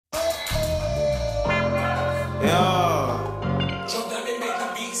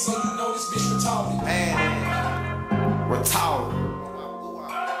Real tall.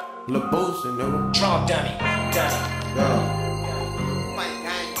 Lil' Boosie, nigga. Drunk dummy. Yeah.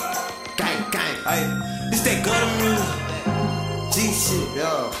 Gang. Hey, this that gutter music. G shit,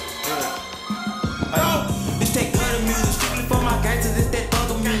 yeah. This that gutter music. Strictly for my gangsters, this that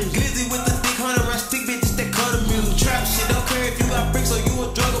thugger music. Glizzy with the thick 100 round stick, bitch, this that cutter music. Trap shit, don't care if you got bricks or you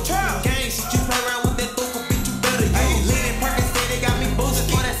a drugger. Gang shit, you play around with that thuka, bitch, you better use. Leanin' Perkins say they got me boosted.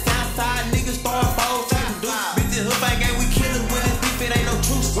 For that south side, niggas throwing foes, taking deuce. Bitches hook ain't gang, we killers. When it's beef, it ain't no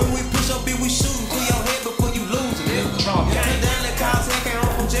truce. When we push up, bitch, we shootin'. Clear your head before you lose it, nigga. Turn down the cops, I came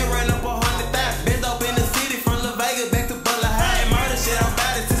home from jail, ran up 100,000. Been up in the city, from La Vegas back to Butler High. Murder shit, I'm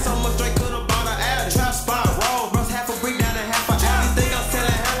bad as so much Drake could've bought an alley. Trap spot, roll, bros, half a brick down and half a alley. Think I'm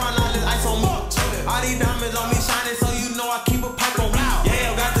selling heroin, all this ice on me. All these diamonds on me shining, so you know I keep a pipe on me.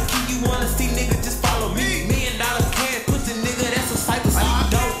 Yeah, got the key, you wanna see, nigga, just follow me. $1,000,000 cash, pussy, nigga, that's a cycle.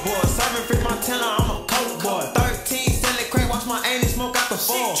 Dope boy, serving free Montana, I'm a coke boy. 13, selling crack, watch my aim and smoke out the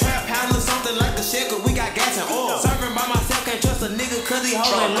fall. Trap house or something like the shit, cause we got gas and oil. Serving by myself, can't trust a nigga, cause he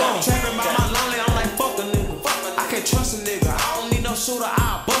holding long. Trapping by my lonely, I'm like, fuck a nigga. I can't trust a nigga, I don't need no shooter,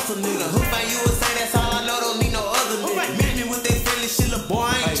 I'll bust a nigga. Hook man, you would say that's all I know, don't need no other nigga. Meet me with that friendly shit, little boy,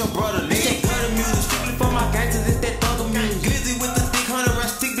 I ain't your brother, nigga. This that gutter music, strictly for my gangsters, it's that thugger music. Glizzy with the thick 100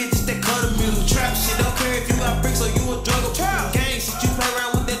 round stick, bitch, it's that cutter music. Trap shit, don't care if you got bricks or you a drugger. Gang shit, you play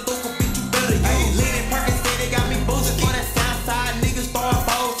around with that thuka, bitch, you better use. Leanin' Perkins say they got me boosted. For that south side, niggas throwing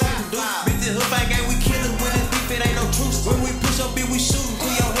foes, taking deuce. Bitches hook ain't gang, we killers. When it's beef, it ain't no truce. When we push up, bitch, we shootin'.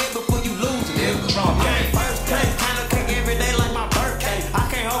 Clear your head before you lose it, nigga. Gang first place, kinda cake every day like my birthday. I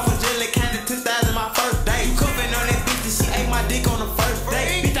can't hold for jelly candy 2,000 my first day. You cuffin' on that bitch and she ate my dick on the first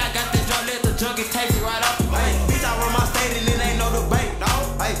day. Bitch, I got the drug, let the junkie taste it right off the plate. Bitch, I run my state and it ain't no debate, dawg.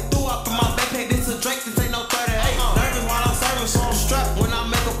 Hey, threw up in my backpack, this a Drake, this ain't no 38. Nervous while I'm serving, so I'm strapped when I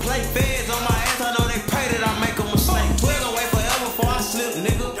make a play. Feds on my ass, I know they pray that I make a mistake. 12 gon' wait forever before I slip,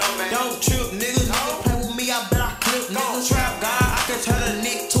 nigga. Don't trip, nigga. Nigga play with me, I bet I clip, nigga. Trap God, I can turn a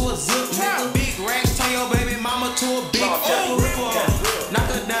nick to a zip, nigga. Big racks, turn your baby mama to a big ripper. Knock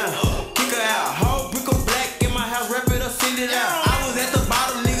her down, kick her out. Whole brick of black in my house, rep it up, send it out. I was at the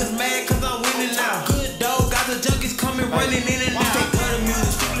bottom, niggas mad cause I'm winning now. Good dog, got the junkies coming running in and out. This that gutter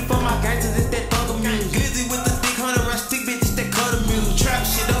music, strictly for my gangsters.